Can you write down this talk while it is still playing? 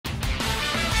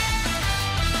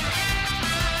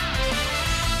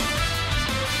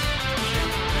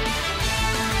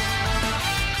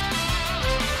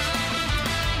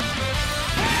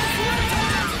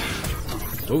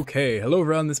Okay, hello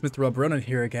everyone, this is Mr. Rob Ronan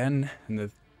here again, and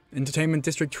the Entertainment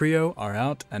District Trio are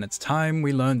out, and it's time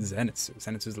we learn Zenitsu.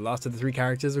 Zenitsu is the last of the three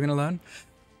characters we're going to learn,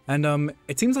 and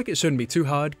it seems like it shouldn't be too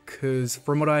hard, because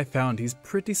from what I found, he's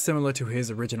pretty similar to his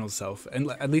original self,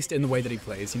 and at least in the way that he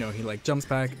plays. You know, he like jumps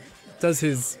back, does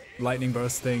his lightning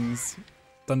burst things,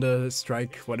 thunder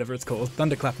strike, whatever it's called,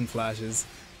 thunderclap and flashes.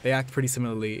 They act pretty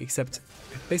similarly, except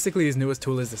basically his newest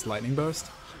tool is this lightning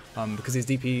burst. Because his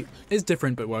DP is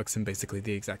different but works in basically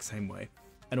the exact same way.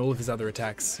 And all of his other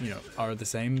attacks, you know, are the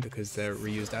same because they're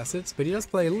reused assets, but he does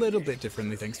play a little bit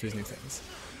differently thanks to his new things.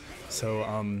 So,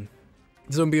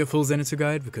 this won't be a full Zenitsu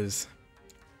guide because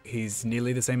he's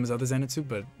nearly the same as other Zenitsu,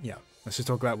 but yeah, let's just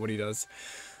talk about what he does.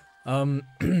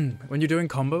 When you're doing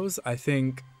combos, I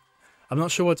think, I'm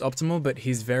not sure what's optimal, but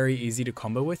he's very easy to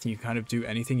combo with, and you kind of do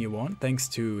anything you want thanks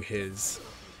to his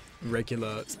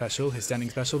regular special, his standing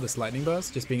special, this lightning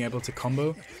burst, just being able to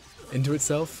combo into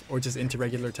itself or just into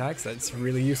regular attacks. That's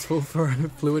really useful for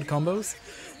fluid combos,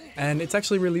 and it's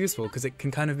actually really useful because it can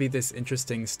kind of be this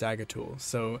interesting stagger tool.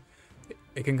 So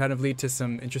it can kind of lead to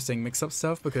some interesting mix-up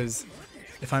stuff, because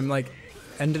if I'm like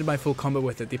ended my full combo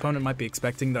with it, the opponent might be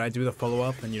expecting that I do the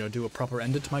follow-up and, you know, do a proper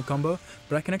ender to my combo,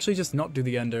 but I can actually just not do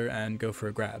the ender and go for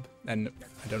a grab. And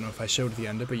I don't know if I showed the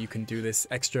ender, but you can do this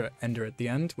extra ender at the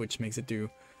end, which makes it do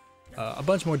a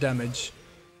bunch more damage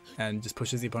and just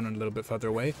pushes the opponent a little bit further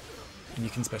away. And you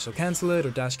can special cancel it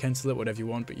or dash cancel it, whatever you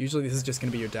want, but usually this is just going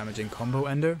to be your damaging combo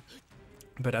ender.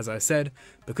 But as I said,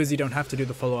 because you don't have to do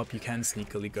the follow-up, you can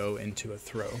sneakily go into a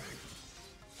throw.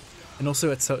 And also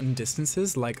at certain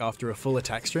distances, like after a full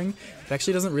attack string, it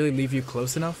actually doesn't really leave you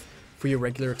close enough for your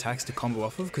regular attacks to combo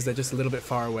off of, because they're just a little bit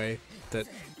far away that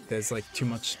there's like too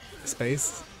much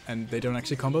space and they don't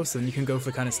actually combo, so then you can go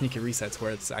for kind of sneaky resets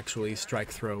where it's actually strike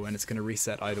throw and it's going to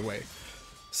reset either way.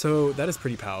 So that is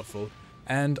pretty powerful.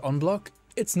 And on block,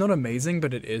 it's not amazing,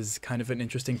 but it is kind of an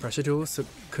interesting pressure tool, so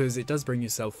because it does bring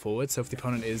yourself forward. So if the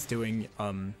opponent is doing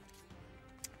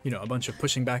you know, a bunch of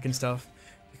pushing back and stuff,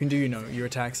 you can do, you know, your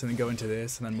attacks and then go into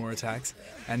this and then more attacks,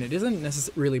 and it isn't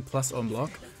necessarily plus on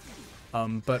block,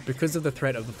 but because of the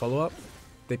threat of the follow-up,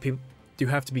 people do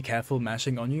have to be careful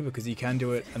mashing on you, because you can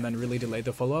do it and then really delay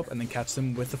the follow-up and then catch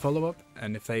them with the follow-up,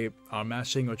 and if they are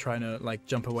mashing or trying to like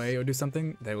jump away or do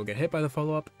something, they will get hit by the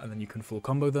follow-up and then you can full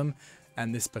combo them.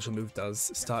 And this special move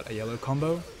does start a yellow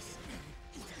combo,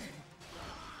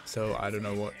 so I don't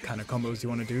know what kind of combos you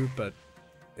want to do, but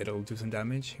it'll do some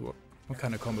damage. What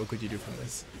kind of combo could you do from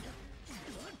this?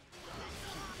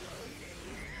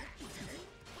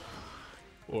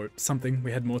 Or something.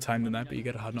 We had more time than that, but you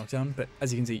get a hard knockdown. But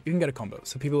as you can see, you can get a combo,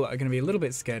 so people are going to be a little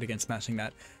bit scared against smashing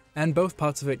that. And both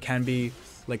parts of it can be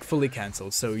like fully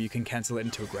cancelled, so you can cancel it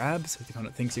into a grab, so if the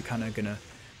opponent thinks you're kind of gonna,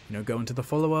 you know, go into the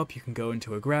follow-up, you can go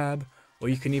into a grab, or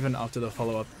you can even, after the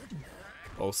follow-up,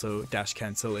 also dash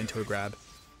cancel into a grab.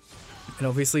 And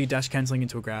obviously dash cancelling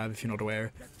into a grab, if you're not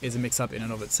aware, is a mix-up in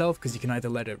and of itself, because you can either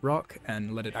let it rock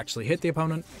and let it actually hit the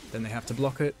opponent, then they have to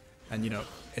block it, and, you know,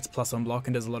 it's plus on block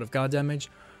and does a lot of guard damage,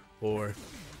 or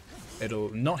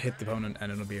it'll not hit the opponent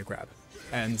and it'll be a grab.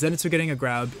 And Zenitsu getting a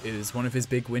grab is one of his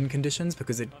big win conditions,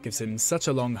 because it gives him such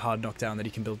a long hard knockdown that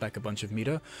he can build back a bunch of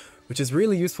meter, which is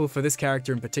really useful for this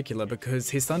character in particular, because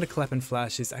his thunderclap and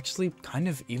flash is actually kind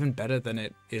of even better than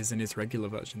it is in his regular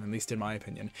version, at least in my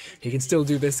opinion. He can still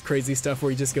do this crazy stuff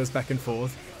where he just goes back and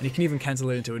forth, and he can even cancel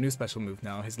it into a new special move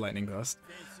now, his lightning burst.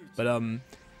 But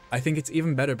I think it's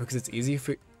even better because it's easy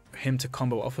for him to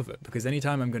combo off of it, because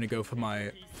anytime I'm going to go for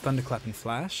my thunderclap and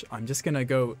flash, I'm just going to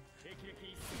go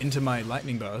into my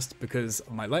lightning burst, because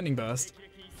my lightning burst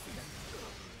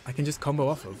I can just combo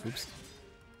off of. Oops.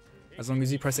 As long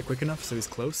as you press it quick enough so he's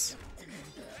close,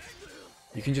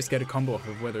 you can just get a combo off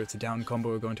of, whether it's a down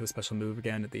combo or go into a special move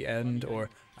again at the end, or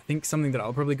I think something that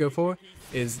I'll probably go for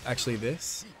is actually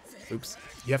this. Oops.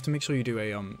 You have to make sure you do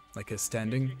a like a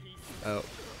standing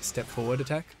step forward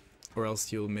attack, or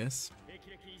else you'll miss.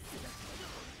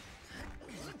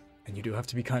 And you do have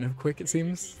to be kind of quick, it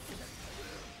seems.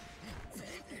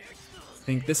 I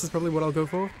think this is probably what I'll go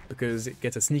for, because it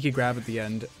gets a sneaky grab at the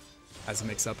end as a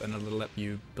mix-up, and it'll let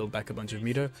you build back a bunch of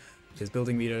meter. Because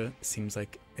building meter seems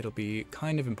like it'll be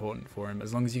kind of important for him,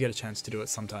 as long as you get a chance to do it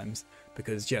sometimes.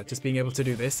 Because yeah, just being able to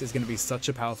do this is going to be such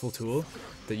a powerful tool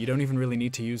that you don't even really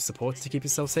need to use supports to keep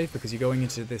yourself safe, because you're going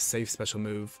into this safe special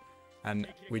move, and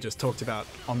we just talked about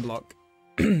on block.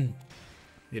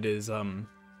 It is a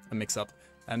mix-up.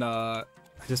 And I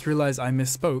just realized I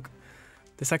misspoke.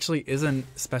 This actually isn't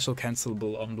special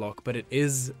cancelable on block, but it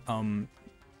is movement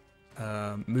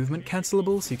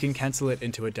cancelable, so you can cancel it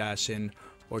into a dash in,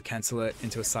 or cancel it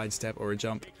into a sidestep or a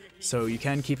jump. So you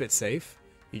can keep it safe,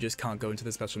 you just can't go into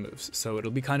the special moves. So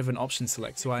it'll be kind of an option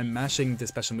select. So I'm mashing the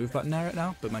special move button right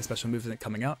now, but my special move isn't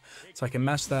coming out. So I can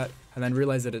mash that and then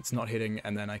realize that it's not hitting,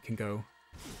 and then I can go,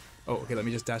 oh, okay, let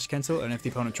me just dash cancel, and if the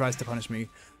opponent tries to punish me,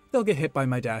 they'll get hit by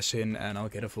my dash in and I'll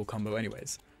get a full combo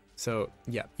anyways. So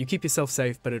yeah, you keep yourself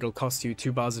safe, but it'll cost you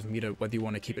 2 bars of meter whether you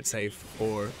want to keep it safe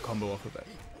or combo off of it.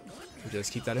 So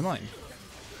just keep that in mind.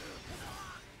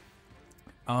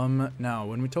 Now,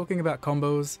 when we're talking about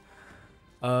combos,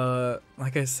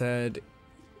 like I said,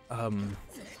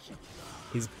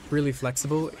 he's really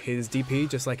flexible. His DP,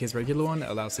 just like his regular one,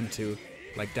 allows him to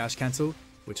like dash cancel,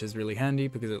 which is really handy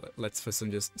because it lets for some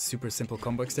just super simple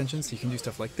combo extensions. So you can do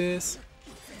stuff like this,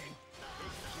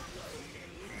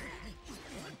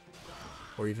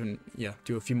 or even, yeah,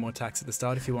 do a few more attacks at the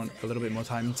start if you want a little bit more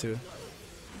time to...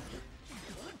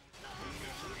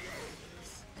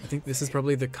 I think this is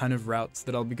probably the kind of routes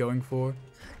that I'll be going for,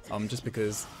 just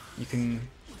because you can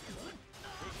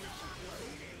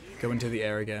go into the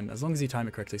air again, as long as you time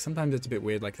it correctly. Sometimes it's a bit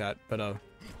weird like that, but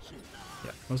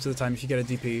yeah, most of the time if you get a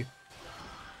DP,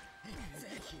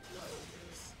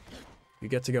 you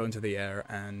get to go into the air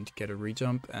and get a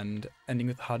re-jump, and ending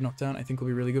with hard knockdown I think will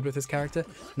be really good with this character.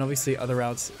 And obviously other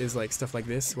routes is like stuff like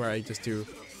this, where I just do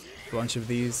a bunch of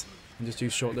these and just do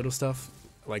short little stuff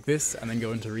like this, and then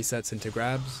go into resets into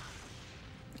grabs.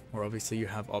 Or obviously you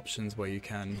have options where you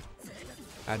can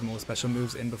add more special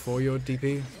moves in before your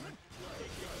DP.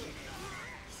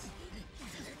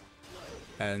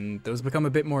 And those become a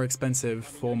bit more expensive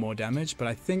for more damage, but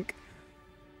I think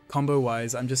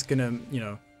combo-wise I'm just gonna, you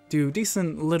know, do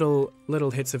decent little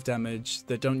hits of damage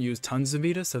that don't use tons of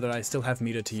meter, so that I still have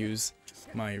meter to use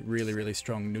my really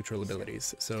strong neutral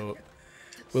abilities. So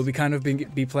we'll be kind of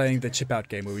be playing the chip out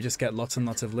game, where we just get lots and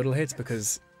lots of little hits,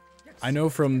 because I know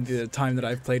from the time that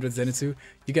I've played with Zenitsu,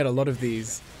 you get a lot of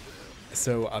these.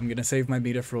 So I'm gonna save my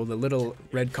meter for all the little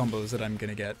red combos that I'm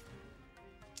gonna get,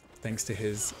 thanks to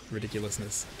his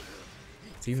ridiculousness.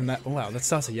 It's even that, oh wow, that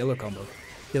starts a yellow combo.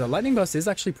 Yeah, the lightning burst is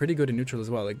actually pretty good in neutral as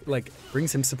well. It like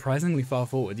brings him surprisingly far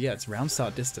forward. Yeah, it's round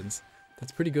start distance.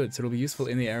 That's pretty good, so it'll be useful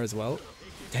in the air as well.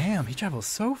 Damn, he travels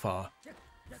so far.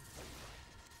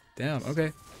 Damn,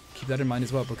 okay. Keep that in mind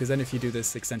as well, because then if you do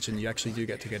this extension, you actually do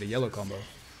get a yellow combo.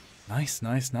 Nice.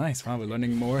 Wow, we're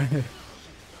learning more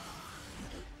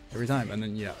every time. And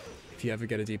then, yeah, if you ever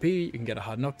get a DP, you can get a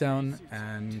hard knockdown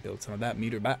and build some of that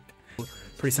meter back.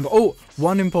 Pretty simple. Oh,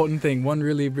 one important thing, one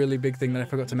really big thing that I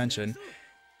forgot to mention.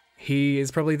 He is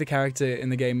probably the character in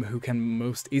the game who can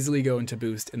most easily go into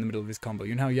boost in the middle of his combo.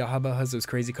 You know how Yahaba has those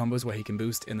crazy combos where he can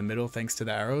boost in the middle thanks to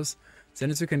the arrows?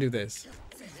 Zenitsu can do this.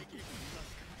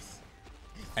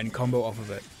 And combo off of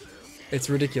it. It's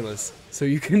ridiculous. So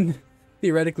you can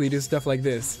theoretically do stuff like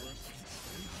this.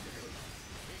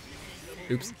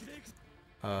 Oops.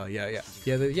 Yeah,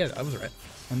 I was right.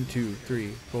 1, 2, 3,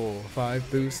 4,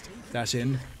 5, boost, dash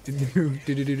in,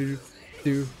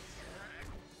 do.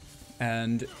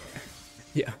 And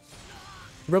yeah,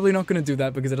 probably not going to do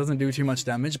that because it doesn't do too much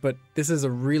damage, but this is a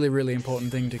really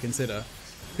important thing to consider.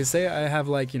 Because say I have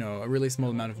like, you know, a really small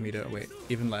amount of meter, wait,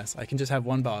 even less, I can just have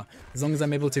 1 bar. As long as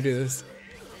I'm able to do this,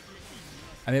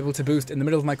 I'm able to boost in the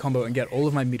middle of my combo and get all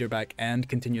of my meter back and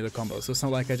continue the combo. So it's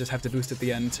not like I just have to boost at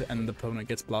the end and the opponent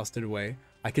gets blasted away.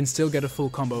 I can still get a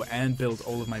full combo and build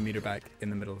all of my meter back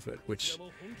in the middle of it, which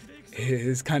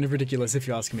is kind of ridiculous if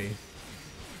you ask me.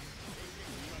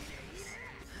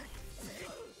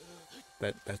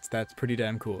 That's pretty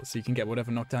damn cool. So you can get whatever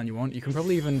knockdown you want. You can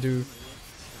probably even do...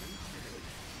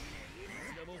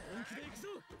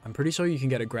 I'm pretty sure you can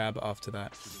get a grab after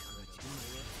that.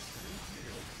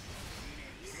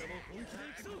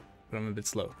 But I'm a bit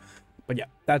slow. But yeah,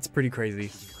 that's pretty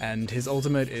crazy. And his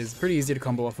ultimate is pretty easy to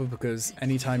combo off of, because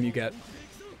anytime you get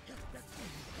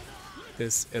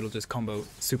this, it'll just combo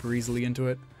super easily into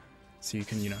it. So you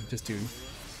can, you know, just do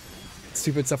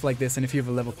stupid stuff like this, and if you have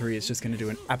a level 3, it's just going to do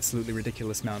an absolutely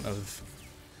ridiculous amount of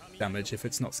damage if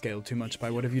it's not scaled too much by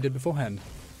whatever you did beforehand.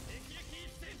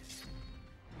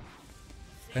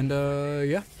 And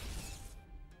yeah.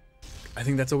 I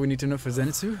think that's all we need to know for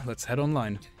Zenitsu. Let's head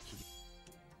online.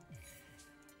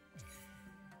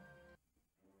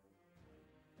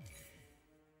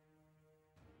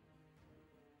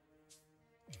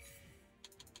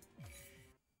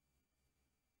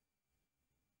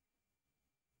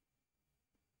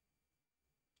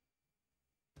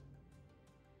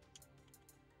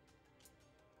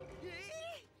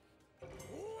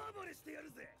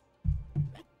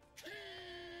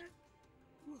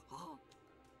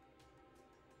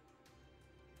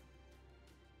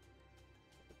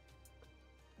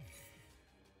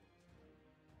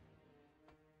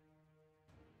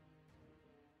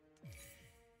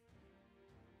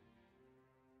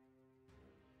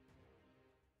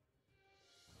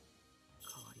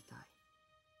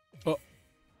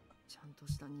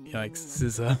 Yikes, this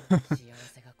is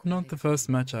not the first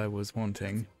match I was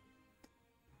wanting.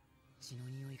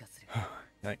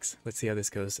 Yikes, let's see how this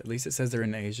goes. At least it says they're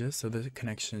in Asia, so the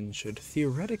connection should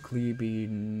theoretically be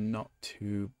not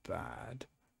too bad.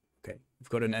 Okay, we've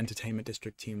got an entertainment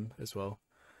district team as well.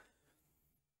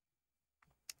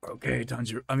 Okay,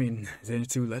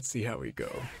 Zenitsu, let's see how we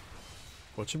go.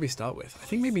 What should we start with? I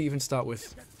think maybe even start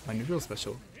with my neutral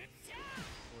special.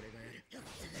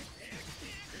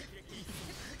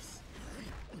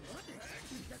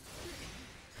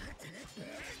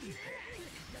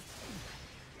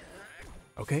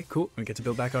 Okay, cool. We get to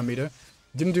build back our meter.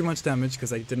 Didn't do much damage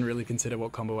because I didn't really consider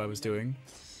what combo I was doing.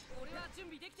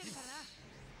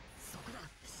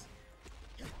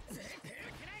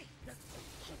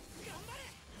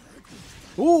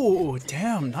 Ooh,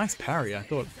 damn, nice parry. I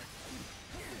thought.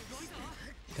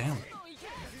 Damn. It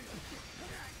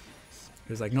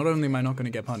was like, not only am I not going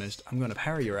to get punished, I'm going to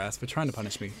parry your ass for trying to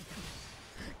punish me.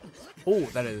 Oh,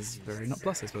 that is very not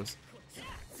plus, I suppose.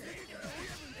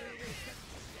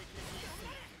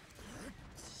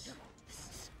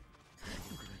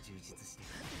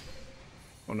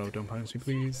 Oh no, don't punish me,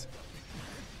 please.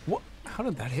 What? How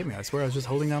did that hit me? I swear I was just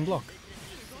holding down block.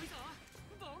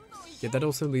 Yeah, that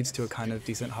also leads to a kind of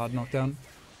decent hard knockdown.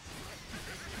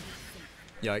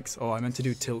 Yikes. Oh, I meant to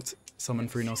do tilt summon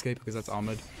for Inosuke because that's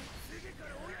armored.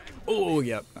 Oh,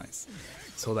 yep, nice.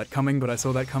 Saw that coming, but I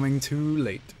saw that coming too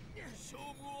late.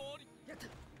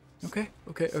 Okay,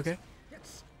 okay, okay.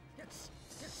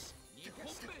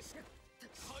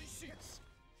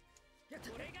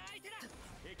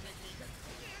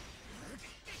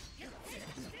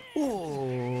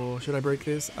 Oh, should I break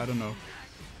this? I don't know.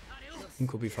 I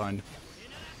think we'll be fine.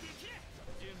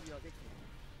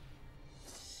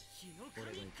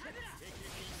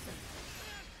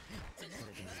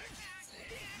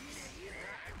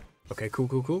 Okay, cool,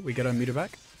 cool, cool. We get our meter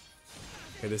back.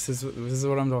 Okay, this is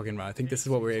what I'm talking about. I think this is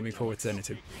what we're aiming for with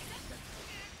Zenitsu.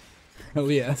 Oh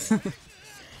yeah.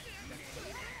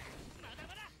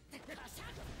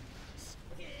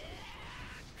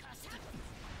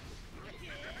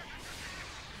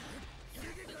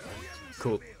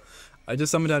 Cool. I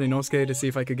just summoned out Inosuke to see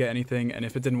if I could get anything, and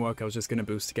if it didn't work, I was just going to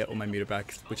boost to get all my meter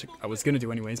back, which I was going to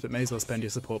do anyways, but may as well spend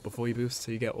your support before you boost,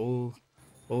 so you get all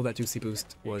that juicy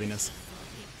boost worthiness.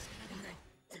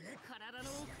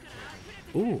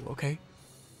 Ooh, okay.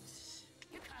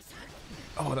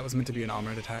 Oh, that was meant to be an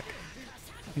armored attack.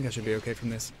 I think I should be okay from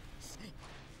this.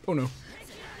 Oh no.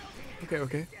 Okay,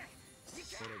 okay.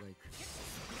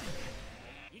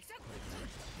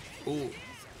 Ooh.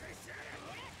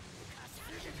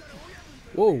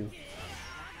 Whoa.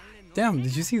 Damn,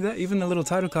 did you see that? Even the little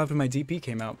title card for my DP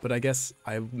came out, but I guess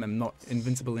I am not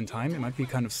invincible in time. It might be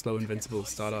kind of slow invincible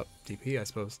startup DP, I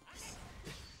suppose.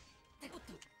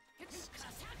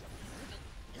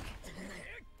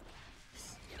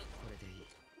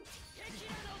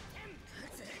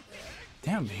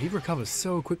 Damn, he recovers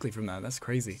so quickly from that. That's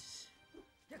crazy.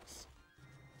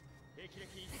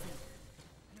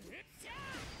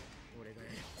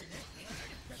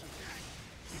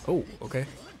 Oh, okay.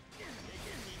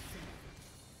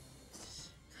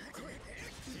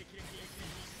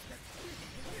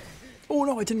 Oh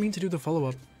no, I didn't mean to do the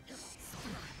follow-up.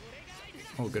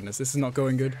 Oh goodness, this is not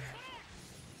going good.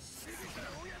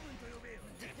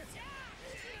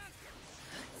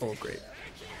 Oh great.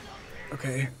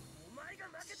 Okay.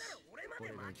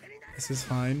 This is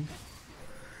fine.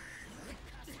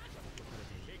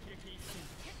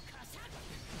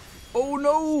 Oh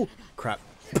no! Crap.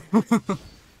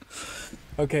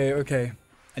 Okay, okay.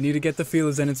 I need to get the feel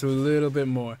of Zenitsu a little bit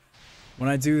more. When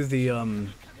I do the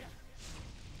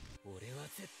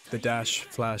dash,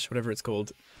 flash, whatever it's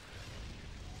called,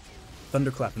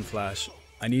 thunderclap and flash,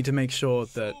 I need to make sure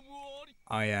that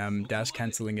I am dash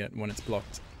cancelling it when it's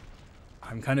blocked.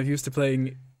 I'm kind of used to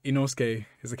playing Inosuke,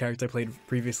 is the character I played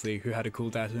previously, who had a cool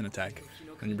dash and attack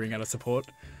when you bring out a support.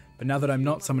 But now that I'm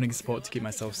not summoning support to keep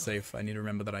myself safe, I need to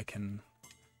remember that I can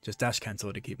just dash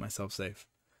cancel to keep myself safe.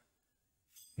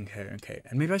 Okay, okay.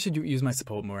 And maybe I should use my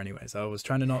support more anyways. I was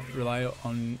trying to not rely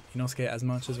on Inosuke as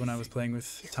much as when I was playing with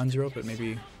Tanjiro, but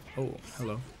maybe... Oh,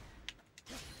 hello.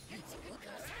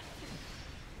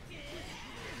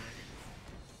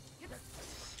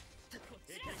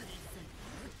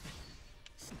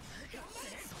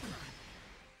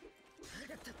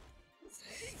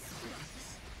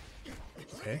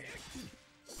 Okay.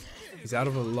 He's out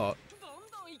of a lot.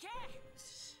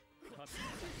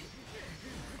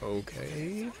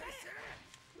 Okay.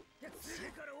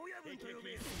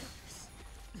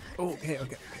 Okay,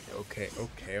 okay, okay,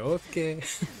 okay, okay.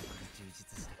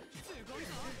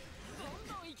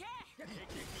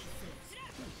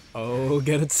 Oh,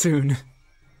 get it soon.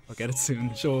 I'll get it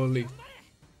soon, surely.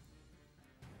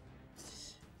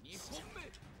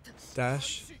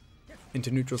 Dash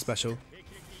into neutral special.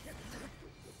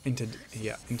 Into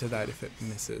that if it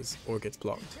misses or gets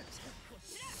blocked.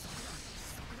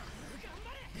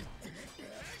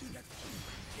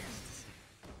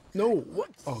 No, what?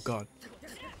 Oh god.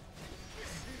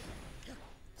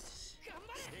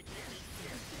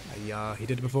 Yeah, he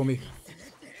did it before me.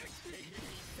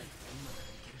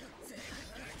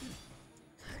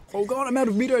 Oh god, I'm out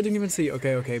of meter, I didn't even see.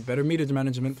 Okay, okay, better meter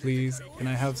management, please. Can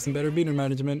I have some better meter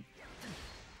management?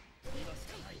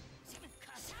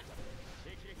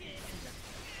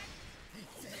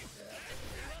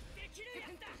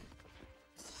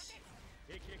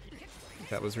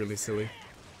 That was really silly.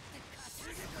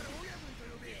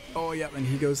 Oh yeah, and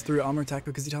he goes through armor attack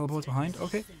because he teleports behind.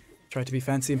 Okay. Tried to be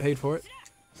fancy and paid for it.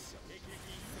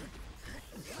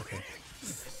 Okay.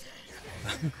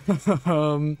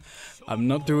 I'm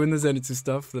not doing the Zenitsu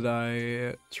stuff that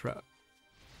I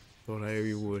thought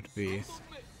I would be.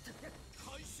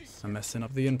 I'm messing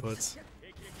up the inputs.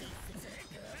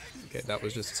 Okay, that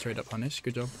was just a straight up punish.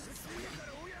 Good job.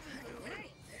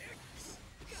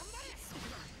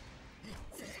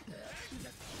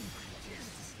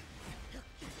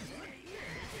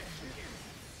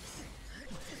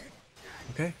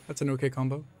 Okay, that's an okay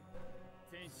combo.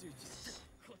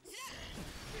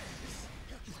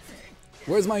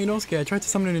 Where's my Inosuke? I tried to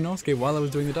summon an Inosuke while I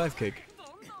was doing the dive kick.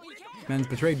 Man's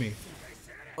betrayed me.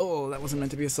 Oh, that wasn't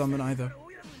meant to be a summon either.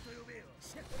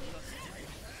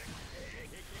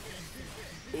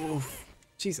 Oof.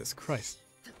 Jesus Christ.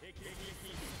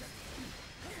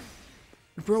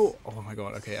 Bro, oh my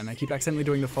god, okay, and I keep accidentally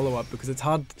doing the follow-up because it's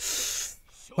hard.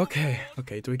 Okay,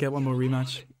 okay, do we get one more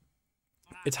rematch?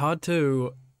 It's hard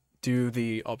to do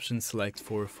the option select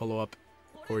for follow-up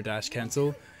or dash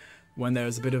cancel when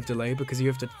there's a bit of delay because you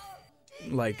have to,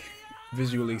 like,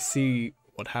 visually see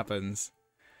what happens.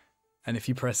 And if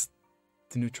you press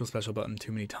the neutral special button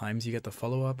too many times, you get the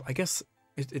follow-up. I guess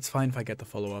it's fine if I get the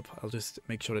follow-up. I'll just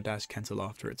make sure to dash cancel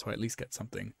after it so I at least get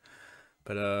something.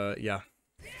 But, yeah.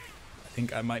 I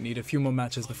think I might need a few more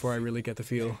matches before I really get the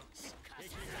feel.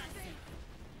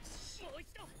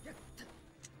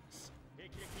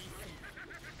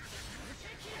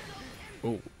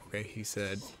 Oh, okay, he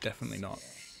said definitely not.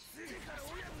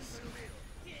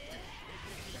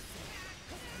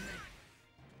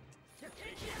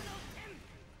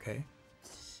 Okay.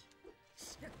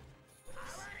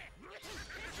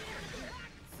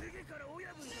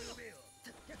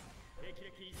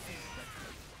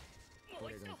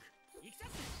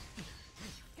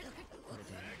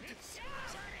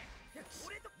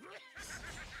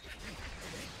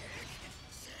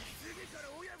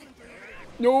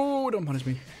 No, don't punish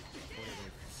me.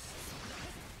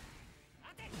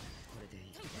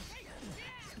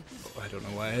 Oh, I don't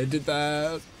know why I did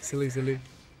that. Silly, silly.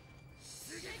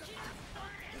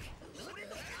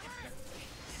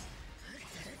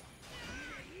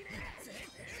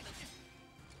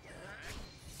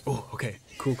 Oh, okay.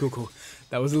 Cool, cool, cool.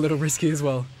 That was a little risky as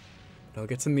well. But I'll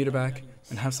get some meter back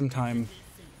and have some time.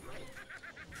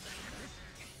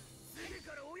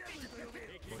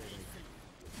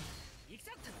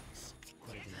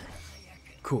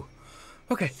 Cool.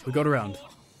 Okay, we got around.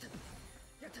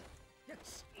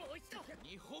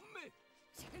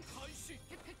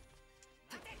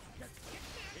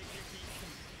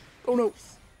 Oh no!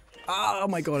 Ah, oh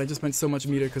my god, I just spent so much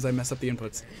meter because I messed up the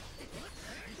inputs.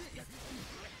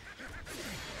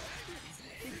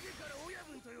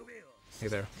 Hey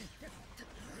there.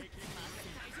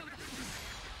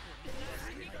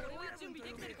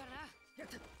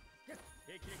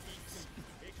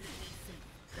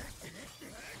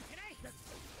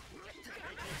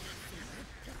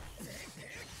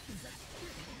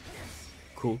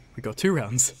 Cool, we got 2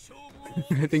 rounds.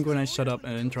 I think when I shut up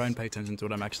and try and pay attention to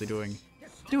what I'm actually doing,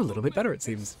 I do a little bit better, it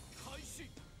seems.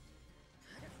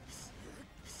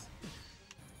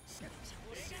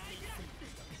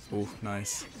 Oh,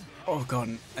 nice. Oh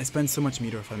god, I spend so much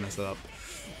meter if I mess it up.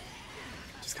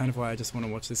 Which is kind of why I just want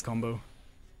to watch this combo.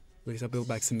 At least I'll build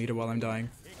back some meter while I'm dying.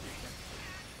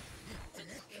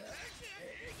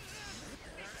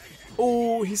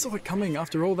 Oh, he saw it coming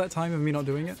after all that time of me not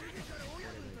doing it.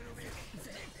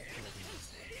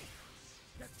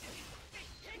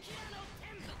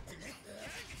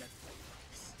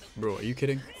 Bro, are you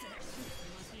kidding?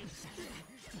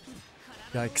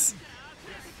 Yikes.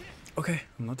 Okay,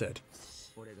 I'm not dead.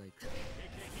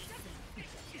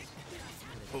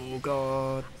 Oh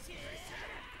god.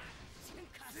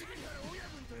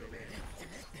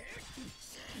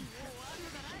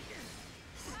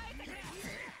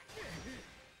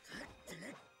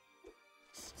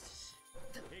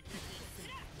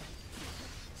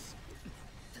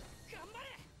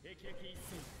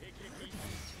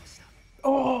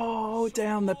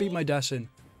 damn, that beat my dash in.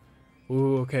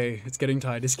 Ooh, okay, it's getting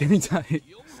tight, it's getting tight.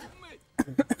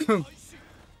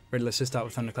 Ready, let's just start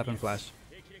with Thunderclap and Flash.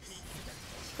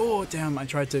 Oh, damn, I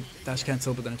tried to dash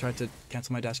cancel, but then I tried to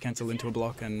cancel my dash cancel into a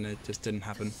block, and it just didn't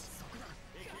happen.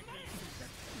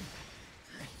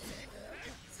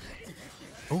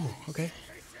 Oh, okay.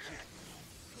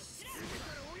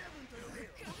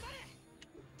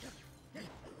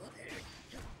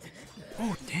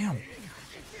 Oh, damn.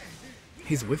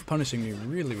 He's whiff punishing me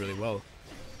really, really well.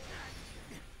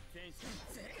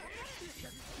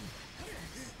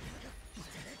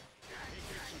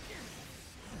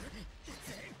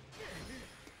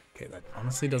 Okay, that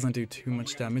honestly doesn't do too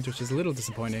much damage, which is a little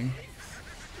disappointing.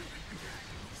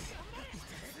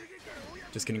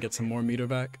 Just gonna get some more meter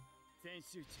back.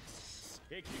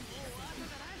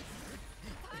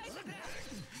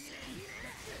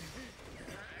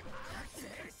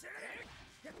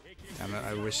 Damn it,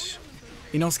 I wish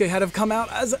Inosuke had have come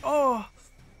out as oh!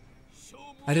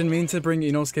 I didn't mean to bring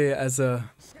Inosuke as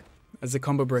a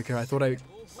combo breaker. I thought I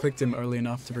clicked him early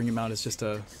enough to bring him out as just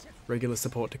a regular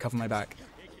support to cover my back.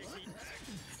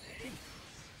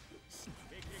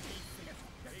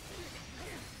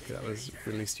 Okay, that was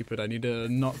really stupid. I need to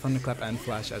not Thunderclap and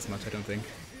Flash as much, I don't think.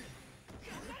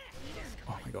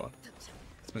 Oh my god.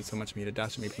 Spent so much meter.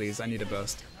 Dash at me, please. I need a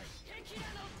burst.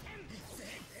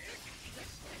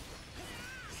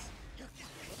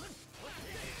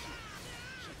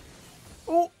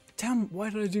 Oh, damn, why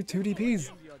did I do 2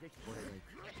 DPs?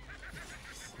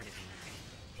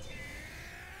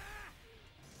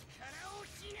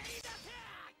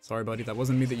 Sorry, buddy, that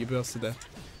wasn't me that you bursted there.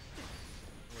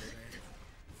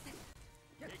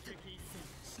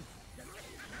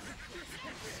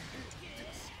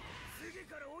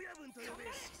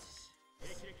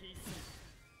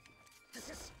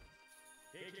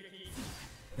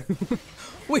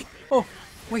 Wait, oh,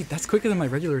 wait, that's quicker than my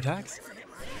regular attacks?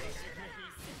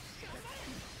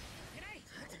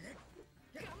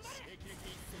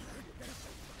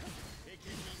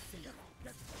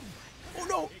 Oh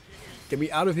no! Get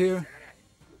me out of here!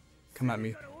 Come at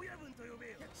me.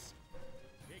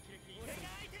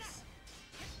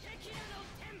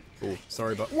 Oh,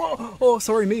 sorry, but whoa! Oh,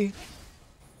 sorry, me!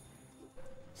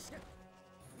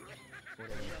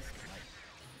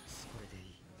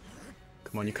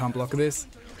 Come on, you can't block this.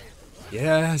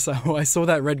 Yes, I saw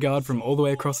that red guard from all the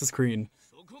way across the screen.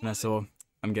 And I saw,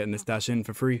 I'm getting this dash in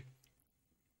for free.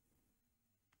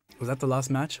 Was that the last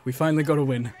match? We finally got a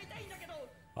win.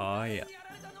 Oh yeah.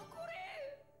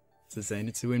 It's a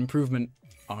Zenitsu improvement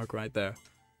arc right there.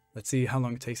 Let's see how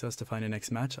long it takes us to find a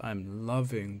next match. I'm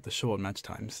loving the short match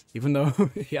times. Even though,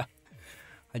 yeah.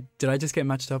 Did I just get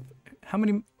matched up? How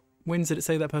many wins did it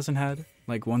say that person had?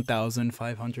 Like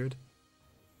 1,500?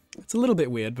 It's a little bit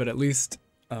weird, but at least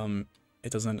it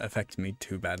doesn't affect me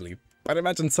too badly. But I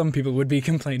imagine some people would be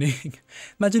complaining.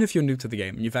 Imagine if you're new to the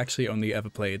game and you've actually only ever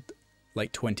played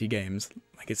like 20 games,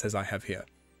 like it says I have here.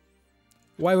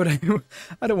 Why would I?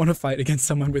 I don't want to fight against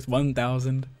someone with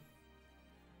 1,000.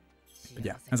 But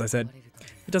yeah, as I said,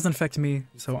 it doesn't affect me,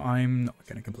 so I'm not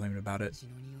going to complain about it.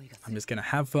 I'm just going to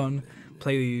have fun,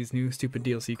 play these new stupid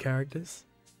DLC characters,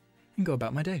 and go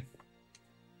about my day.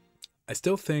 I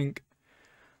still think,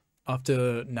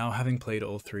 after now having played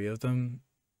all 3 of them,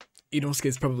 Inosuke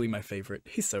is probably my favorite.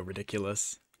 He's so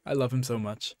ridiculous. I love him so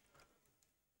much.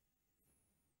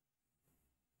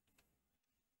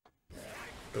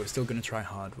 But we're still going to try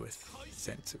hard with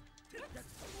Zenitsu.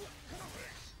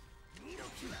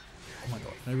 Oh my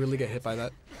god, did I really get hit by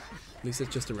that? At least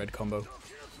it's just a red combo.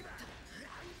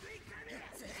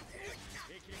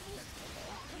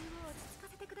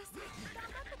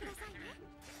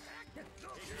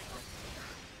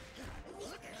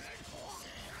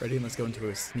 Ready, let's go into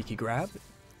a sneaky grab.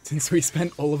 Since we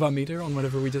spent all of our meter on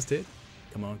whatever we just did.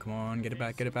 Come on, get it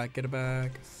back, get it back, get it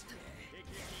back.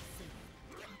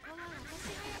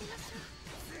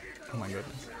 Oh my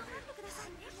goodness.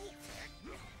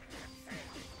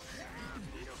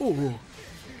 Oh,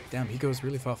 damn, he goes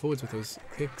really far forwards with those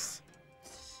kicks.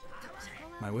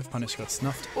 My whiff punish got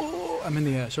snuffed. Oh, I'm in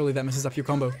the air. Surely that messes up your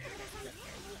combo.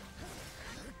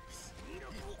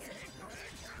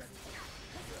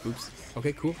 Oops.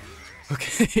 Okay, cool.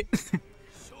 Okay.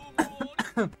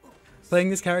 Playing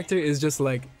this character is just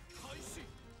like,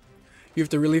 you have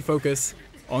to really focus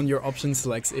on your option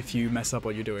selects if you mess up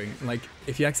what you're doing. Like,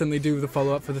 if you accidentally do the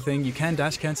follow-up for the thing, you can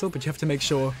dash cancel, but you have to make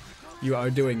sure you are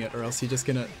doing it, or else you're just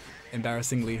gonna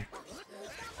embarrassingly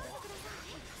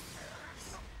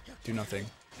do nothing.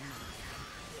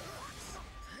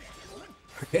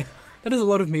 Okay, that is a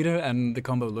lot of meter, and the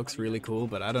combo looks really cool,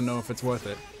 but I don't know if it's worth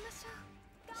it.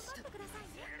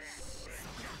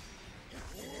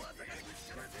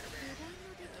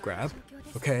 Grab.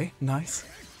 Okay, nice.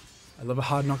 I love a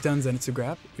hard knockdown Zenitsu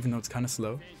grab, even though it's kind of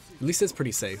slow. At least it's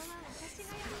pretty safe.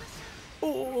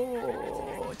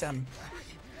 Oh, damn.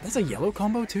 That's a yellow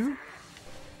combo too?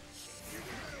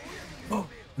 Oh,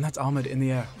 and that's armored in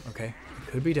the air. Okay.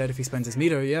 Could be dead if he spends his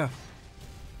meter, yeah.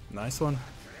 Nice one.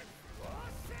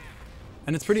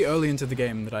 And it's pretty early into the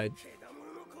game that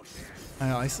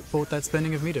I support that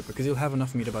spending of meter, because you'll have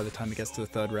enough meter by the time it gets to the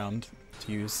third round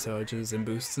to use surges and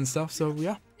boosts and stuff, so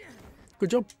yeah.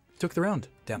 Good job. Took the round.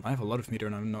 Damn, I have a lot of meter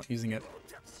and I'm not using it.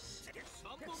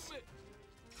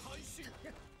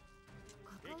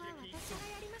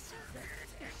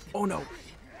 Oh no!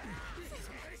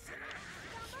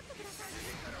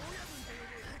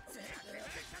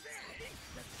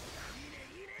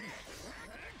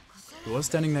 He was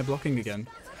standing there blocking again.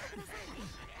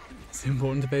 It's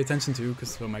important to pay attention to,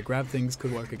 because my grab things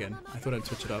could work again. I thought I'd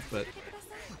switch it up, but...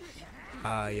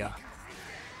 yeah.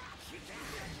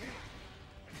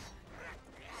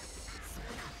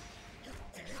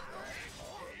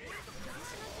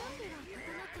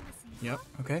 Yep,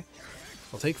 okay.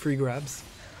 I'll take free grabs.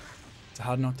 It's a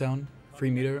hard knockdown,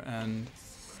 free meter, and...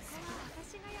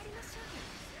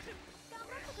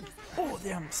 Oh,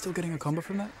 damn, still getting a combo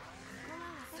from that?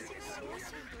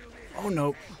 Oh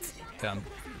no. Damn.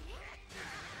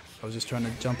 I was just trying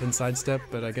to jump and sidestep,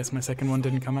 but I guess my second one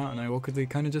didn't come out and I awkwardly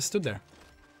kind of just stood there.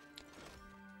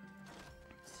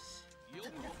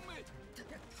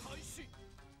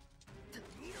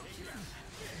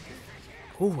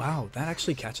 Oh wow, that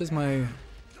actually catches my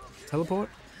teleport?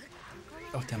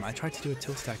 Oh damn, I tried to do a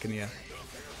tilt stack in the air.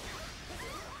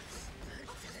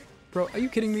 Bro, are you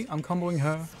kidding me? I'm comboing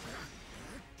her.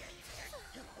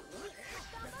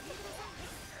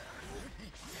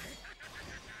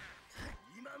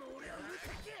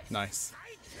 Nice.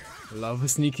 Love a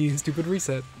sneaky, stupid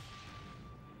reset.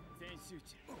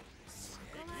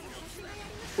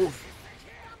 Oof.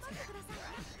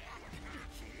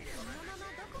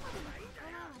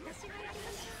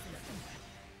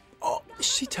 Oh,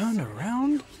 she turned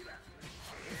around?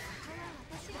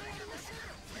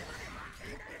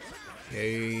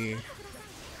 Yay.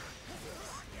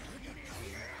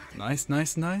 Nice,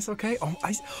 nice, nice. Okay. Oh,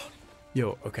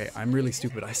 Yo, okay, I'm really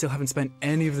stupid. I still haven't spent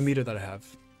any of the meter that I have.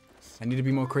 I need to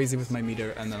be more crazy with my meter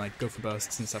and then like go for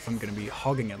bursts and stuff. I'm gonna be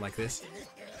hogging it like this.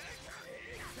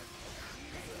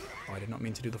 Oh, I did not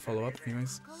mean to do the follow-up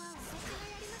anyways.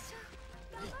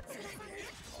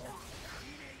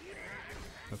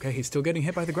 Okay, he's still getting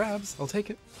hit by the grabs. I'll take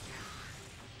it.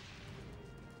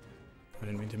 I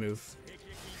didn't mean to move.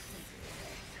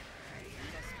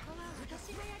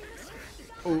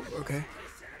 Oh, okay.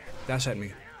 Dash at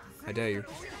me. I dare you.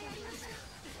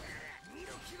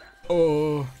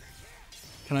 Oh.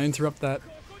 Can I interrupt that?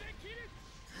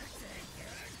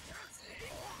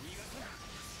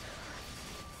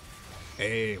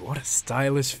 Hey, what a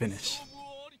stylish finish.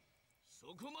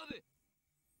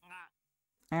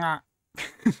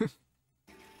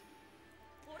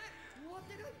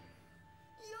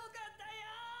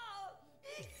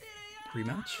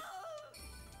 Rematch?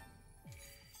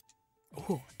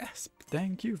 Oh, Esp,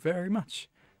 thank you very much.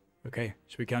 Okay,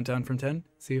 should we count down from 10?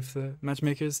 See if the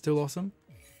matchmaker is still awesome?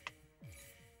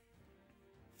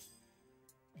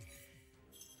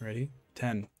 Ready?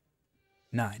 10,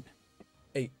 9,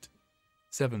 8,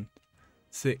 7,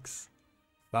 6,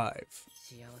 5,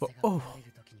 4. Oh,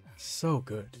 so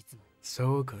good.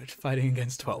 So good. Fighting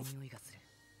against 12.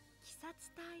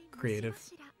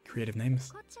 Creative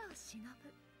names.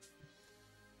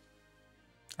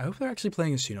 I hope they're actually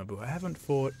playing as Shinobu. I haven't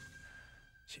fought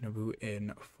Shinobu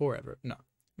in forever. No,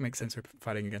 makes sense for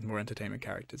fighting against more entertainment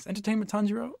characters. Entertainment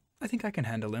Tanjiro, I think I can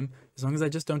handle him. As long as I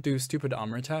just don't do stupid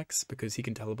armor attacks, because he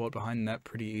can teleport behind that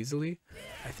pretty easily.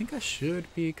 I think I should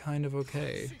be kind of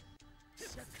okay.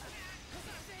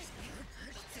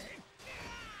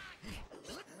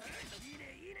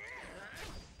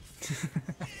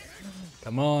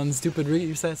 Come on, stupid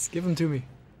resets, give them to me.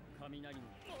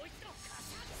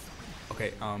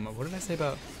 Okay, what did I say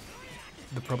about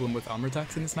the problem with armor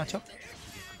attacks in this matchup?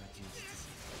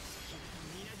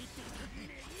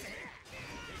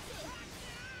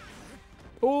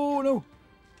 Oh no!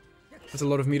 That's a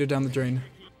lot of meter down the drain.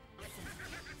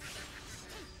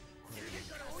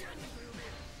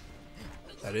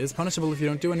 That is punishable if you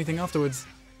don't do anything afterwards.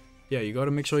 Yeah, you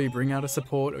gotta make sure you bring out a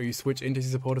support or you switch into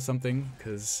support or something,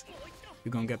 because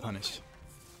you're gonna get punished.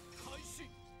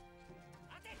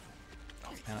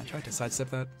 Oh man, I tried to sidestep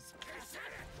that.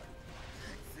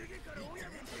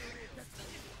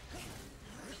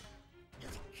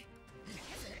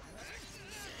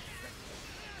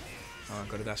 Oh, I've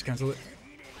got to dash cancel it.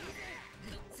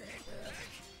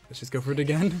 Let's just go for it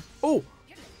again. Oh!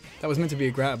 That was meant to be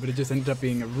a grab, but it just ended up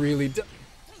being a really...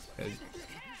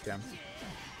 damn.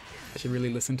 I should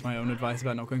really listen to my own advice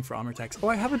about not going for armor attacks. Oh,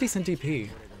 I have a decent DP.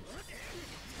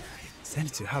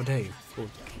 Zenitsu, how dare you? Oh,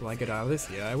 will I get out of this?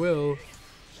 Yeah, I will.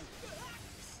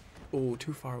 Oh,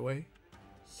 too far away.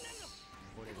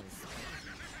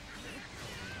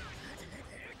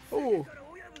 Oh!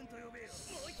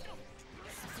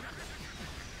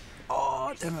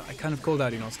 Oh, damn it. I kind of called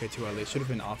out Inosuke too early. It should have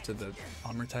been after the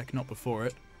armor attack, not before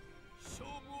it.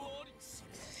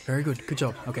 Very good. Good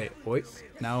job. Okay, wait.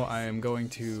 Now I am going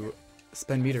to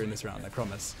spend meter in this round, I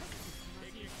promise.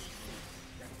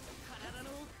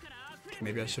 Okay,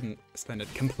 maybe I shouldn't spend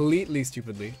it completely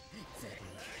stupidly.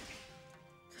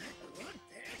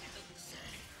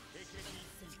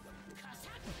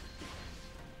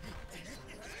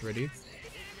 Ready?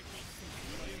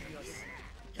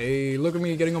 Hey, look at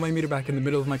me getting all my meter back in the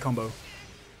middle of my combo.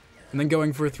 And then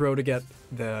going for a throw to get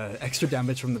the extra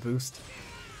damage from the boost.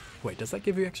 Wait, does that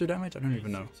give you extra damage? I don't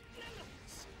even know.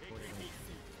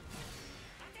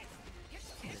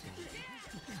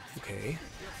 Okay.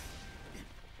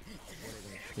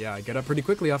 Yeah, I get up pretty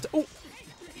quickly after- oh!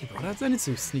 Oh, that's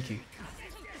Zenitsu, sneaky.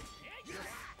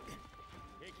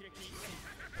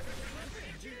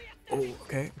 Oh,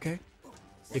 okay, okay.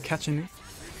 You're catching me.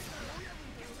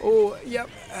 Oh, yep,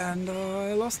 and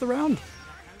I lost the round.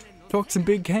 Talked some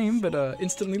big game, but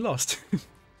instantly lost.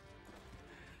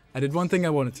 I did one thing I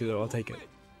wanted to, though. I'll take it.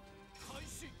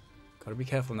 Gotta be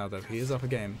careful now, though. He is up a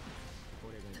game.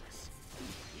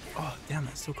 Oh, damn,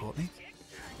 that still caught me.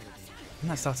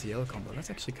 And that starts a yellow combo. That's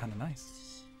actually kind of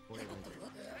nice.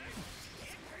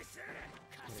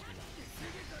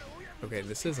 Okay,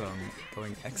 this is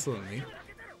going excellently.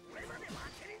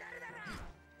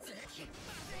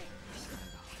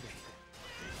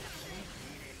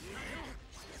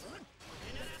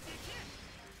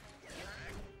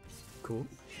 Cool.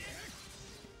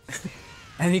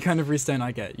 Any kind of restand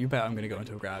I get, you bet I'm gonna go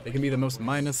into a grab. It can be the most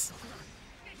minus.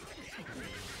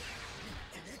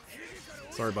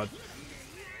 Sorry, bud.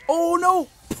 Oh no!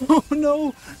 Oh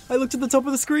no! I looked at the top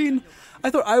of the screen!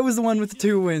 I thought I was the one with the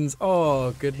 2 wins.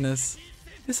 Oh goodness.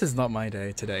 This is not my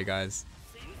day today, guys.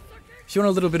 If you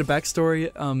want a little bit of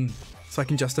backstory, so I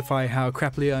can justify how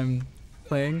crappily I'm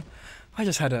playing, I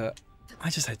just had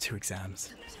 2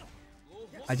 exams.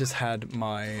 I just had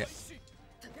my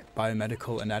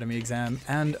biomedical anatomy exam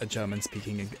and a German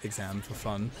speaking exam for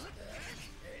fun.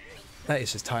 That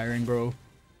is just tiring, bro.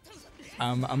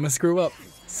 I'm gonna screw up,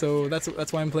 so that's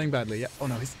why I'm playing badly. Yeah. Oh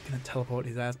no, he's gonna teleport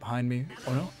his ass behind me.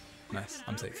 Oh no. Nice.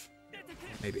 I'm safe.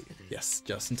 Maybe. Yes.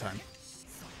 Just in time.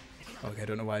 Okay. I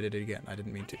don't know why I did it again. I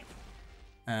didn't mean to.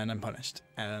 And I'm punished.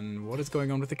 And what is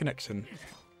going on with the connection?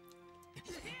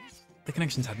 The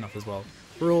connection's had enough as well.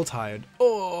 We're all tired.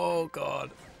 Oh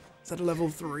god. Is that a level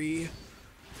 3?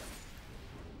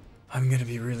 I'm gonna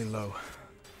be really low.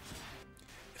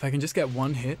 If I can just get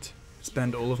 1 hit,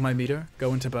 spend all of my meter,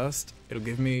 go into burst, it'll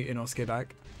give me Inosuke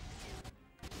back.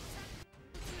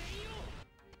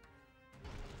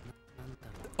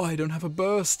 Oh, I don't have a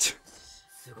burst!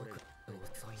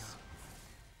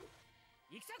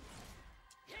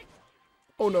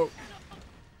 Oh no!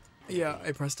 Yeah,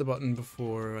 I pressed a button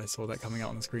before I saw that coming out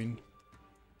on the screen.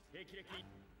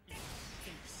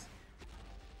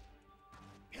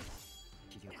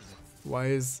 Why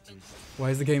is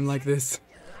the game like this?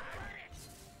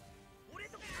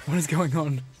 What is going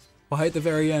on? Why at the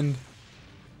very end?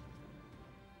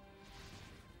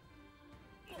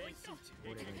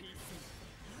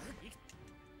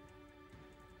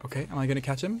 Okay, am I gonna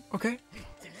catch him? Okay.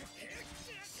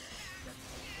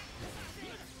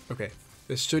 Okay,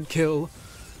 this should kill.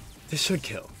 This should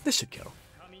kill. This should kill.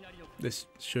 This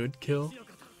should kill.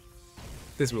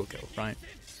 This will kill, right?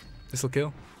 This will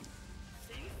kill.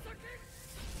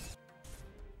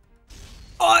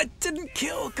 Oh, it didn't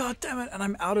kill! God damn it! And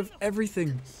I'm out of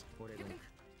everything.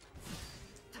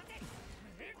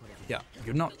 Yeah,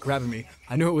 you're not grabbing me.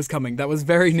 I knew it was coming. That was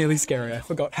very nearly scary. I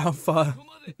forgot how far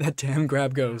that damn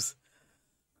grab goes.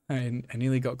 I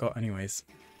nearly got anyways.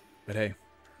 But hey.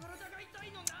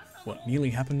 What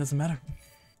nearly happened doesn't matter.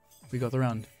 We got the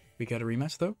round. We get a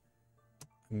rematch though?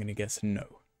 I'm gonna guess no.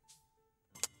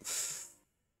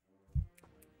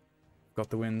 Got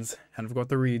the wins, and I've got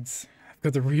the reads.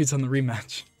 Got the reads on the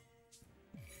rematch.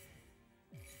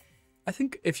 I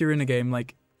think if you're in a game,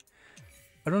 like,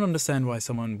 I don't understand why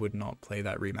someone would not play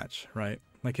that rematch, right?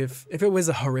 Like, if it was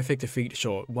a horrific defeat,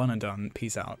 sure, 1 and done,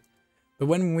 peace out. But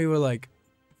when we were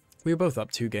both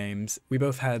up 2 games, we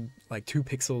both had, like, 2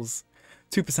 pixels,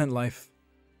 2% life.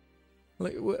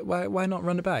 Like, why not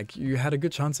run it back? You had a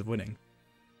good chance of winning.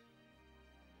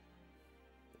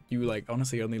 you like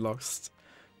honestly only lost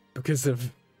because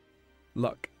of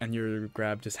luck, and your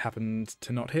grab just happened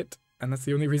to not hit, and that's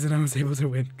the only reason I was able to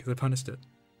win, because I punished it.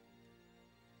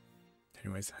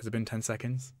 Anyways, has it been 10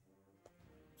 seconds?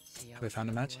 Have I found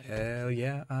a match? Hell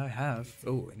yeah, I have.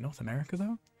 Oh, in North America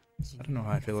though? I don't know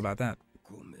how I feel about that.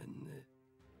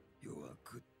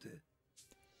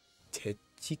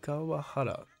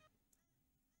 Techikawahara.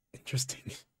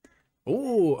 Interesting.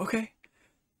 Oh, okay.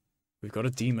 We've got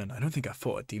a demon. I don't think I've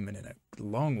fought a demon in a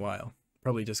long while.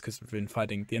 Probably just because we've been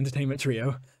fighting the entertainment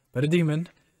trio. But a demon,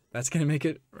 that's gonna make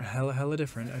it hella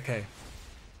different. Okay.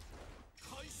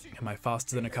 Am I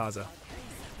faster than Akaza?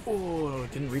 Oh,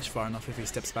 didn't reach far enough if he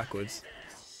steps backwards.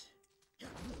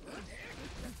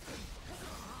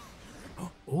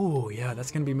 Oh, yeah,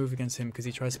 that's gonna be a move against him because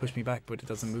he tries to push me back, but it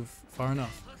doesn't move far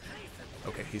enough.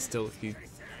 Okay, he still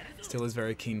is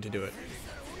very keen to do it.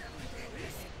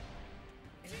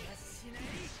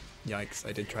 Yikes,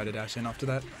 I did try to dash in after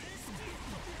that.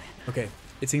 Okay,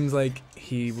 it seems like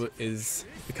he is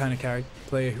the kind of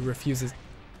player who refuses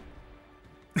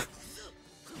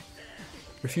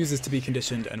to be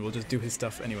conditioned and will just do his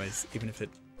stuff anyways, even if it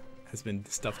has been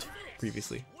stuffed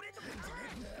previously.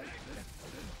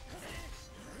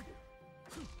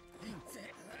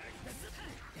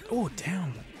 Oh,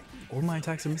 damn. All my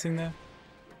attacks are missing there.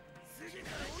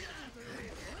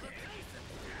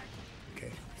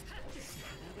 Okay.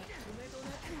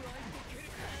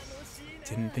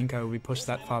 Didn't think I would be pushed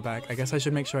that far back. I guess I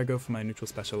should make sure I go for my neutral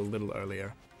special a little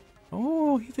earlier.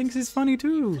 Oh, he thinks he's funny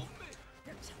too.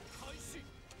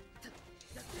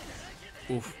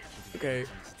 Oof. Okay.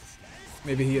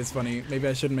 Maybe he is funny. Maybe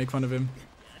I shouldn't make fun of him.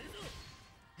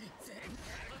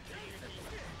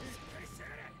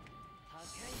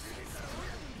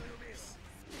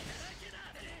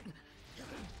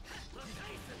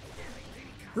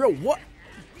 Bro, what?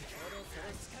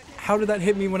 How did that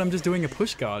hit me when I'm just doing a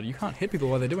push guard? You can't hit people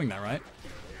while they're doing that, right?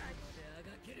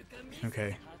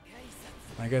 Okay.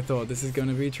 Like I thought, this is going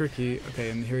to be tricky. Okay,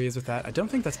 and here he is with that. I don't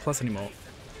think that's plus anymore.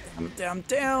 I'm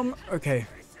down. Okay.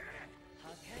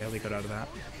 Barely got out of that.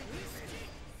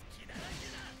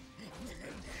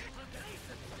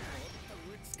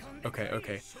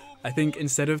 Okay. I think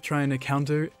instead of trying to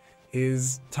counter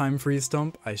his time freeze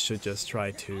stomp, I should just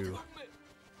try to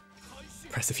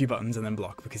press a few buttons and then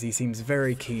block, because he seems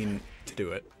very keen to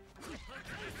do it.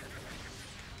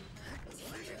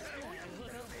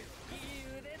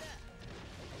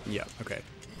 Yeah, okay.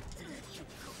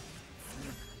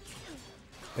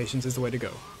 Patience is the way to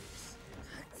go.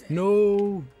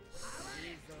 No!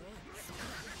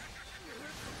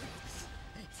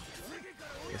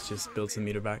 Let's just build some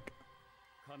meter back.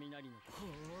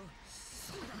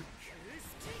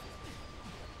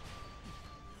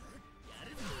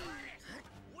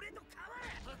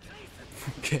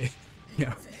 Okay,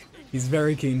 yeah. He's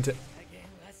very keen to...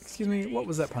 Excuse me, what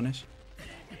was that punish?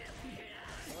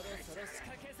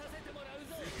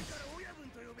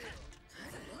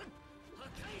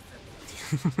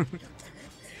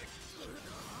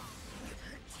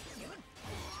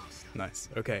 Nice.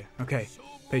 Okay.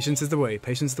 Patience is the way.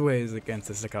 Patience the way is against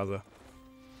this Akaza.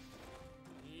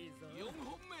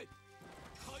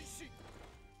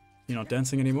 You're not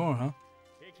dancing anymore, huh?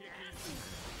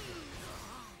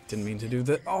 Didn't mean to do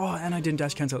that. Oh, and I didn't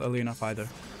dash cancel early enough either.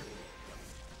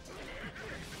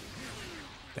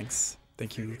 Thanks.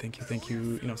 Thank you,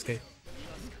 Inosuke.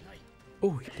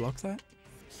 Oh, he blocked that?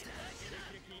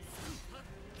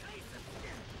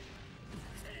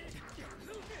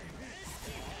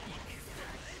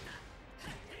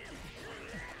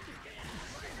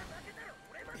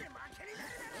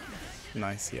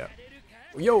 Nice, yeah.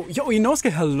 Yo,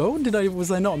 Inosuke, hello? Was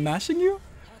I not mashing you?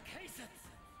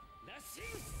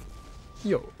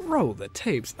 Yo, roll the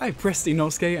tapes. I pressed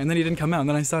Inosuke and then he didn't come out, and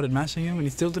then I started mashing him and he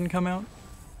still didn't come out.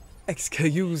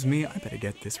 Excuse me, I better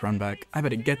get this run back.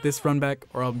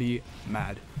 Or I'll be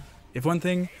mad. If one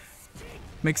thing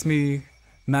makes me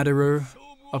madderer,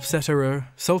 upsetterer,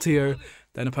 saltier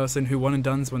than a person who one and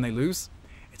dones when they lose,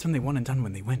 it's when they one and done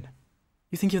when they win.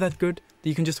 You think you're that good that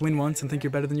you can just win once and think you're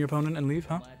better than your opponent and leave,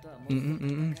 huh?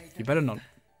 You better not.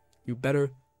 You better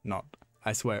not.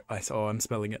 I swear. I'm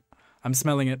smelling it. I'm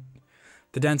smelling it.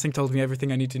 The dancing told me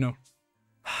everything I need to know.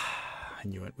 I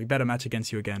knew it. We better match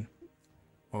against you again.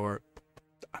 Or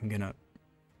I'm gonna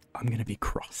be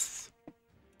cross.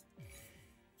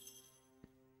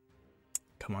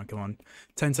 Come on.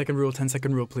 10-second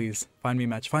rule, please. Find me a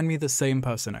match. Find me the same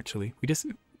person, actually.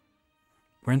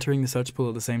 We're entering the search pool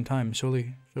at the same time.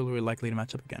 Surely we're likely to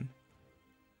match up again.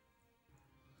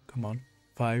 Come on.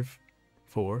 5,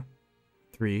 4,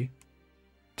 3,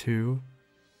 2,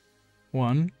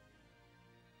 1.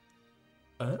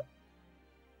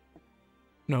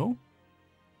 No?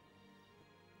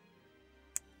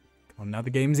 Come on, now the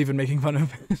game's even making fun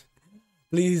of it.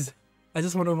 Please. I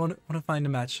just want to find a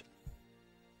match.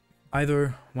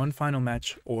 Either one final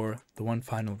match or the one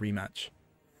final rematch.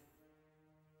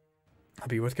 I'll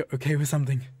be okay with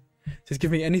something. Just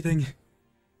give me anything.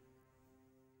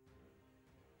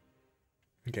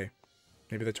 Okay.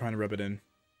 Maybe they're trying to rub it in.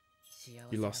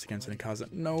 You lost against an Akaza.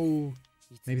 No!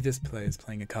 Maybe this player is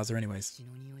playing Akaza anyways.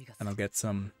 And I'll get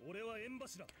some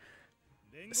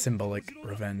symbolic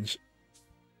revenge.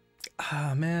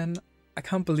 Ah, man. I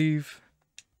can't believe...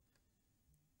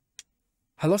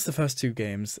 I lost the first 2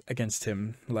 games against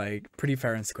him, like, pretty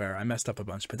fair and square. I messed up a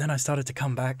bunch, but then I started to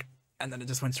come back, and then it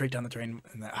just went straight down the drain.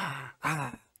 And then,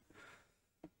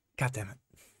 God damn it.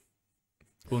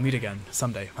 We'll meet again,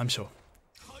 someday, I'm sure.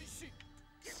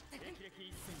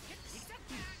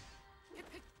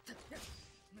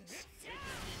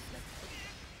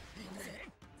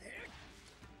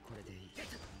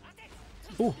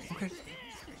 Oh, okay.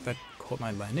 That caught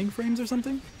my landing frames or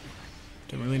something?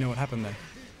 Didn't really know what happened there.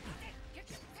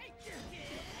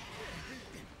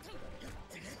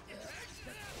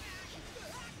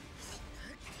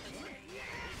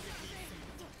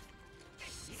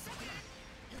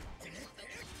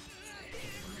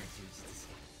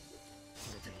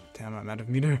 Damn, I'm out of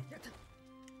meter.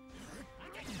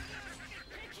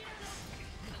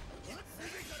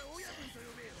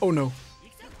 Oh no.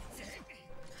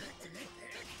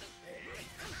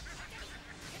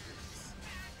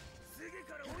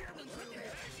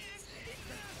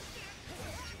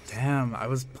 Damn, I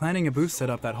was planning a boost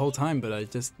setup that whole time, but I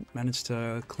just managed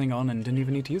to cling on and didn't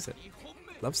even need to use it.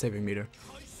 Love saving meter.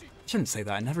 I shouldn't say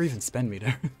that, I never even spend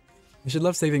meter. I should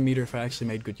love saving meter if I actually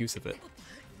made good use of it.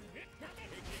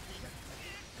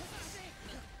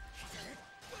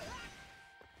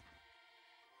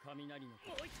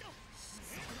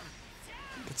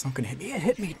 That's not gonna hit me. It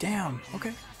hit me, damn.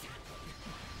 Okay.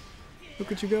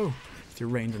 Look at you go. With your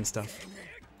range and stuff.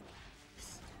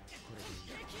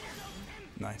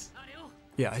 Nice.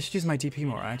 Yeah, I should use my DP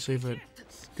more. I actually have a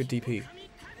good DP.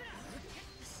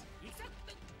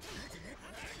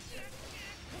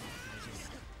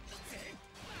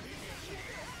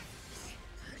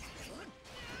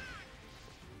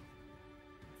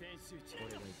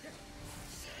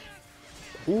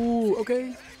 Ooh,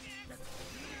 okay.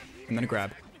 And then a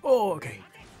grab. Oh, okay.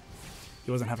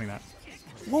 He wasn't having that.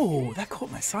 Whoa, that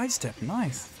caught my sidestep.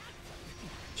 Nice.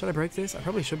 Should I break this? I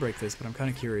probably should break this, but I'm kind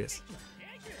of curious.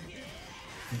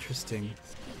 Interesting.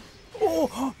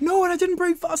 Oh, no, and I didn't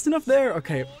break fast enough there.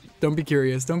 Okay, don't be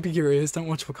curious. Don't be curious. Don't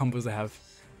watch what combos I have.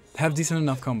 I have decent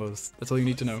enough combos. That's all you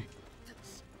need to know.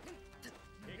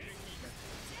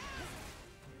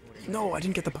 No, I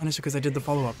didn't get the punish because I did the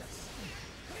follow-up.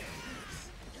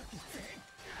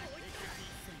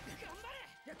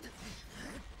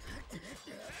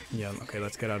 Yeah, okay,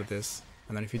 let's get out of this.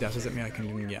 And then if he dashes at me, I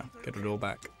can, yeah, get it all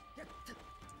back.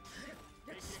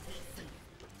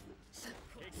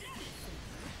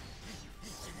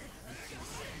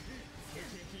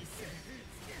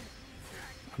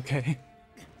 Okay.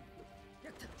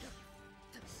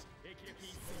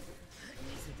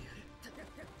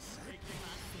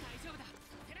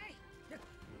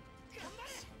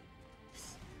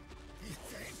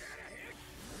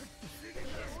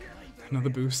 Another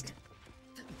boost.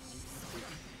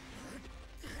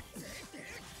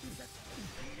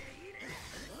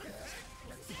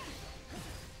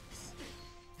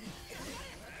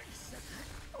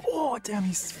 Oh, damn,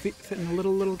 he's fitting a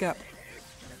little gap.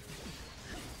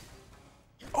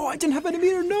 Oh, I didn't have any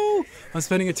meter, no! I'm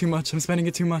spending it too much, I'm spending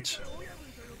it too much.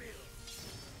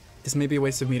 This may be a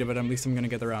waste of meter, but at least I'm gonna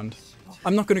get the round.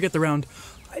 I'm not gonna get the round.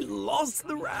 I lost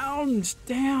the round,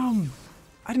 damn!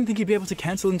 I didn't think he'd be able to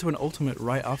cancel into an ultimate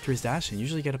right after his dash and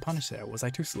usually get a punish there. Was I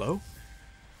too slow?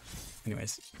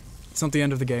 Anyways, it's not the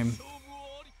end of the game.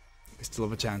 We still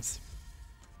have a chance.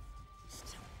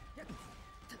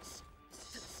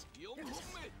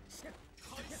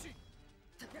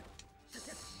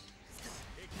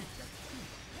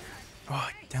 Oh,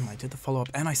 damn, I did the follow-up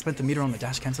and I spent the meter on the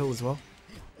dash cancel as well.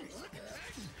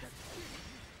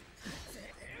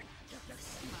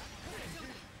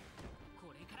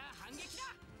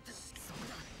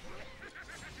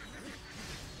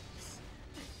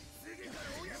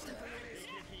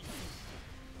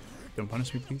 Don't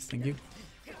punish me, please. Thank you.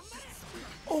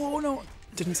 Oh, no.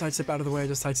 Didn't sidestep out of the way. I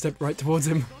just sidestepped right towards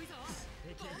him.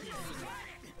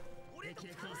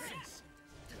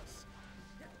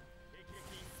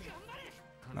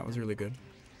 That was really good.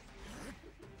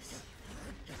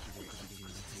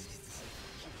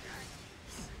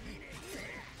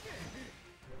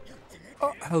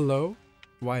 Oh, hello.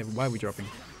 Why are we dropping?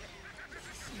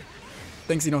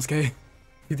 Thanks, Inosuke.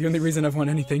 You're the only reason I've won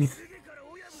anything.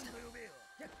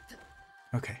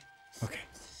 Okay.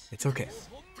 It's okay.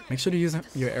 Make sure to use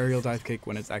your aerial dive kick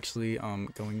when it's actually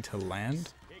going to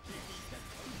land.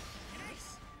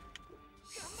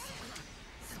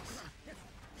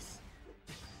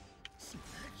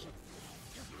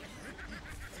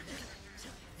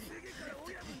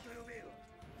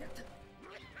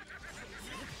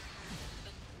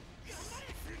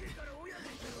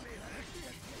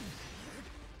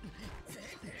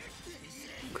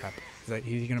 Crap. Is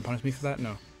he gonna punish me for that?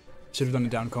 No. Should have done a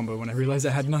down combo when I realized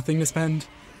I had nothing to spend.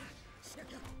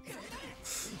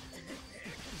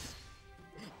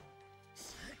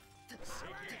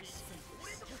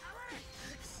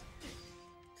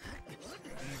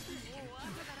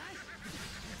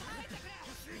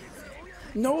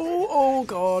 No! Oh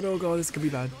god, this could be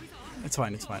bad. It's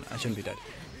fine, I shouldn't be dead.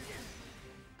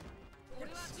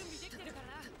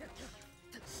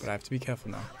 But I have to be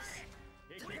careful now.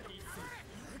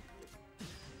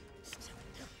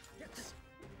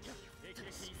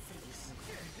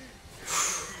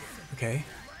 Okay.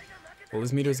 Well,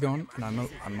 his meter's gone,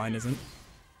 and mine isn't.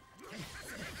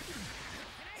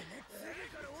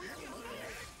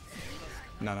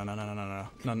 No.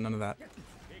 None of that.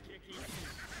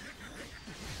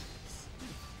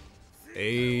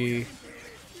 Hey.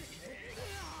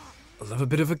 I love a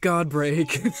bit of a guard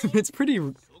break. It's pretty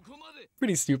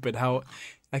stupid how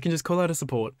I can just call out a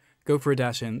support, go for a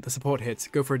dash in, the support hits,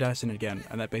 go for a dash in again,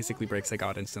 and that basically breaks their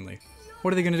guard instantly.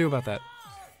 What are they going to do about that?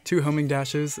 2 homing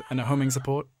dashes and a homing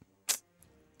support?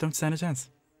 Don't stand a chance.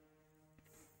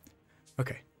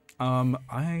 Okay.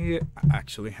 I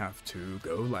actually have to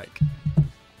go like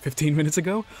 15 minutes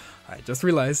ago. I just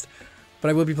realized. But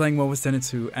I will be playing more with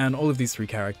Zenitsu and all of these 3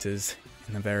 characters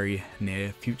in the very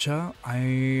near future.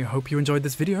 I hope you enjoyed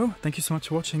this video. Thank you so much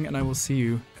for watching, and I will see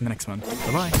you in the next one.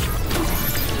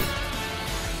 Bye-bye.